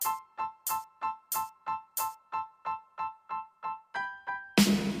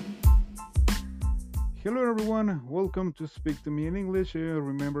Hello everyone, welcome to Speak to Me in English.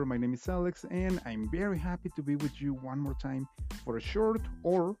 Remember, my name is Alex, and I'm very happy to be with you one more time for a short,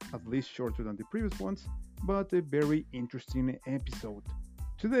 or at least shorter than the previous ones, but a very interesting episode.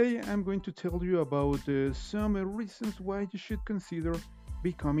 Today, I'm going to tell you about some reasons why you should consider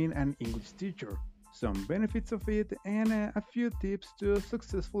becoming an English teacher, some benefits of it, and a few tips to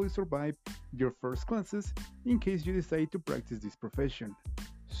successfully survive your first classes in case you decide to practice this profession.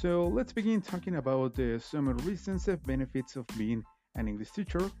 So let's begin talking about some reasons and benefits of being an English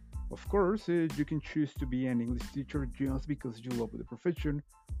teacher. Of course, you can choose to be an English teacher just because you love the profession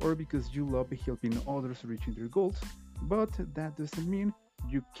or because you love helping others reaching their goals, but that doesn't mean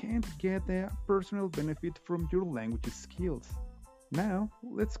you can't get a personal benefit from your language skills. Now,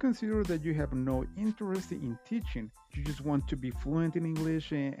 let's consider that you have no interest in teaching. You just want to be fluent in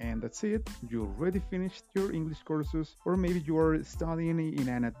English and that's it. You already finished your English courses, or maybe you are studying in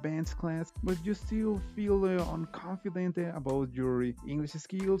an advanced class, but you still feel unconfident about your English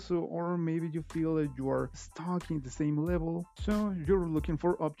skills, or maybe you feel you are stuck in the same level. So, you're looking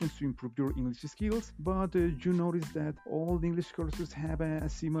for options to improve your English skills, but you notice that all the English courses have a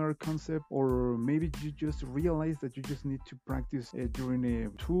similar concept, or maybe you just realize that you just need to practice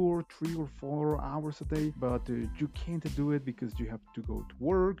during 2 or 3 or 4 hours a day, but you can't do it because you have to go to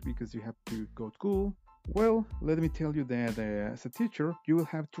work, because you have to go to school. Well, let me tell you that as a teacher, you will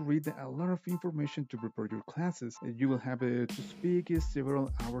have to read a lot of information to prepare your classes. You will have to speak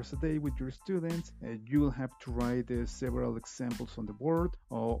several hours a day with your students. You will have to write several examples on the board,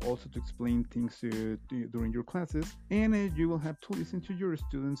 also to explain things during your classes. And you will have to listen to your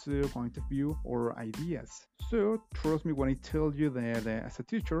students' point of view or ideas. So, trust me when I tell you that as a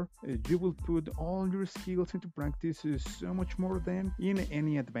teacher, you will put all your skills into practice so much more than in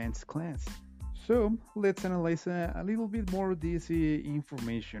any advanced class. So let's analyze a little bit more this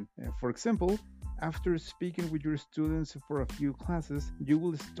information. For example, after speaking with your students for a few classes, you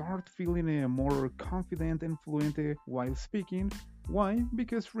will start feeling more confident and fluent while speaking. Why?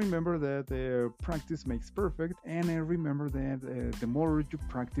 Because remember that practice makes perfect, and remember that the more you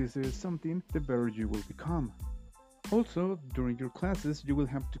practice something, the better you will become. Also, during your classes, you will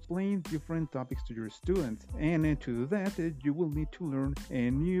have to explain different topics to your students, and to do that, you will need to learn a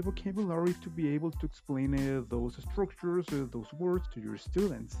new vocabulary to be able to explain those structures, those words to your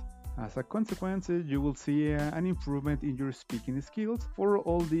students. As a consequence, you will see an improvement in your speaking skills for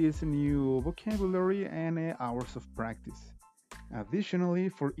all this new vocabulary and hours of practice. Additionally,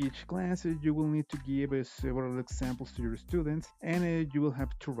 for each class, you will need to give several examples to your students, and you will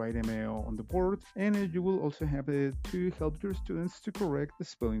have to write them on the board, and you will also have to help your students to correct the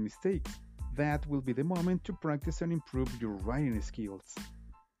spelling mistakes. That will be the moment to practice and improve your writing skills.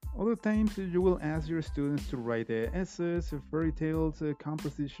 Other times, you will ask your students to write essays, fairy tales,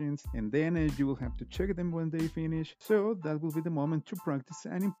 compositions, and then you will have to check them when they finish, so that will be the moment to practice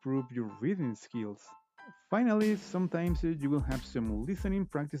and improve your reading skills. Finally, sometimes you will have some listening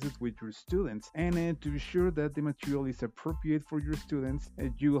practices with your students, and to be sure that the material is appropriate for your students,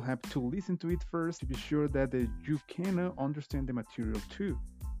 you will have to listen to it first to be sure that you can understand the material too.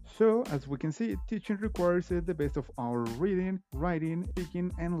 So, as we can see, teaching requires the best of our reading, writing,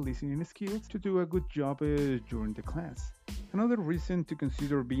 speaking, and listening skills to do a good job during the class. Another reason to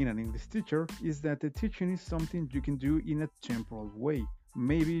consider being an English teacher is that the teaching is something you can do in a temporal way.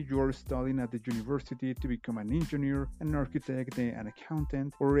 Maybe you are studying at the university to become an engineer, an architect, an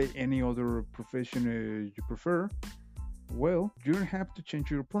accountant, or any other profession you prefer. Well, you don't have to change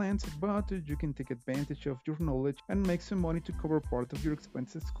your plans, but you can take advantage of your knowledge and make some money to cover part of your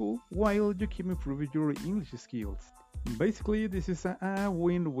expenses at school while you keep improving your English skills. Basically, this is a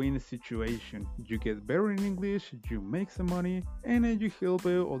win-win situation. You get better in English, you make some money, and you help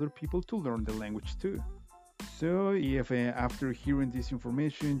other people to learn the language too. So, if after hearing this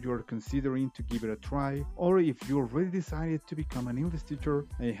information you are considering to give it a try, or if you already decided to become an English teacher,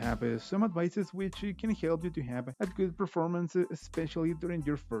 I have some advices which can help you to have a good performance, especially during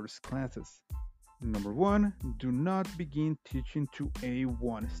your first classes. Number 1. Do not begin teaching to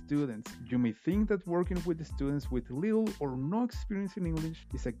A1 students. You may think that working with students with little or no experience in English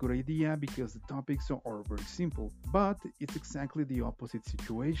is a good idea because the topics are very simple, but it's exactly the opposite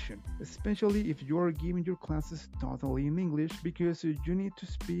situation, especially if you are giving your classes totally in English because you need to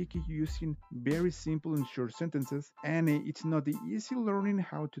speak using very simple and short sentences, and it's not easy learning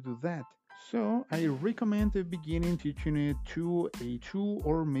how to do that. So, I recommend beginning teaching it to A2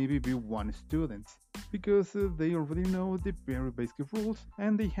 or maybe B1 students because they already know the very basic rules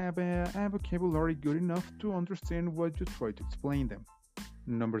and they have a vocabulary good enough to understand what you try to explain them.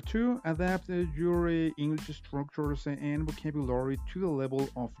 Number two, adapt your English structures and vocabulary to the level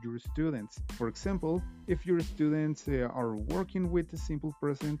of your students. For example, if your students are working with the simple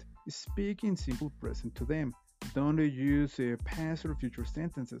present, speak in simple present to them. Don't use past or future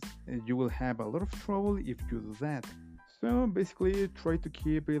sentences. You will have a lot of trouble if you do that. So basically, try to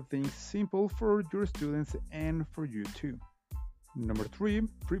keep things simple for your students and for you too. Number three,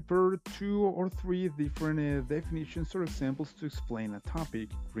 prepare two or three different definitions or examples to explain a topic.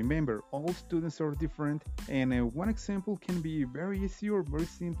 Remember, all students are different, and one example can be very easy or very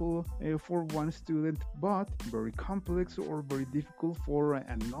simple for one student, but very complex or very difficult for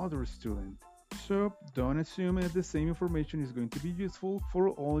another student. So, don't assume the same information is going to be useful for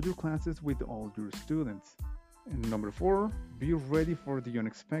all your classes with all your students. And number four, be ready for the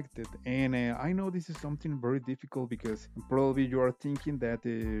unexpected. And I know this is something very difficult because probably you are thinking that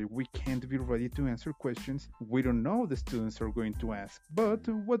we can't be ready to answer questions we don't know the students are going to ask. But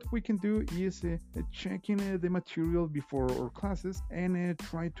what we can do is checking the material before our classes and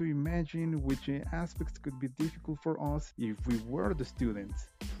try to imagine which aspects could be difficult for us if we were the students.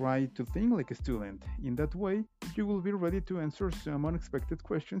 Try to think like a student. In that way, you will be ready to answer some unexpected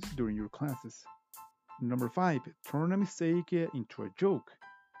questions during your classes. Number five, turn a mistake into a joke.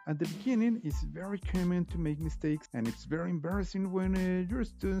 At the beginning, it's very common to make mistakes, and it's very embarrassing when your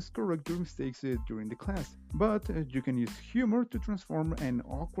students correct your mistakes during the class. But you can use humor to transform an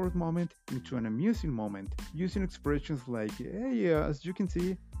awkward moment into an amusing moment, using expressions like, hey, as you can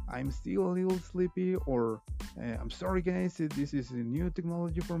see, I'm still a little sleepy, or I'm sorry guys, this is a new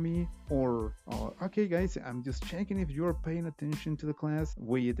technology for me, or okay guys, I'm just checking if you're paying attention to the class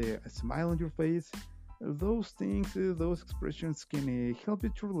with a smile on your face. Those things, those expressions can help you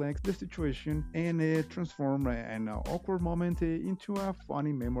to relax the situation and transform an awkward moment into a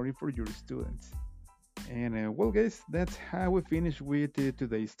funny memory for your students. And well, guys, that's how we finish with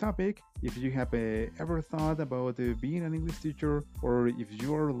today's topic. If you have ever thought about being an English teacher, or if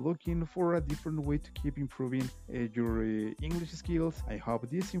you're looking for a different way to keep improving your English skills, I hope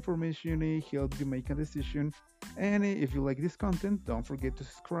this information helped you make a decision. And if you like this content, don't forget to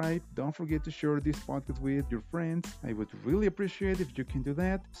subscribe. Don't forget to share this podcast with your friends. I would really appreciate if you can do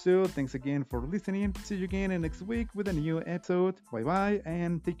that. So thanks again for listening. See you again next week with a new episode. Bye bye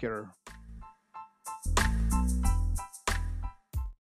and take care.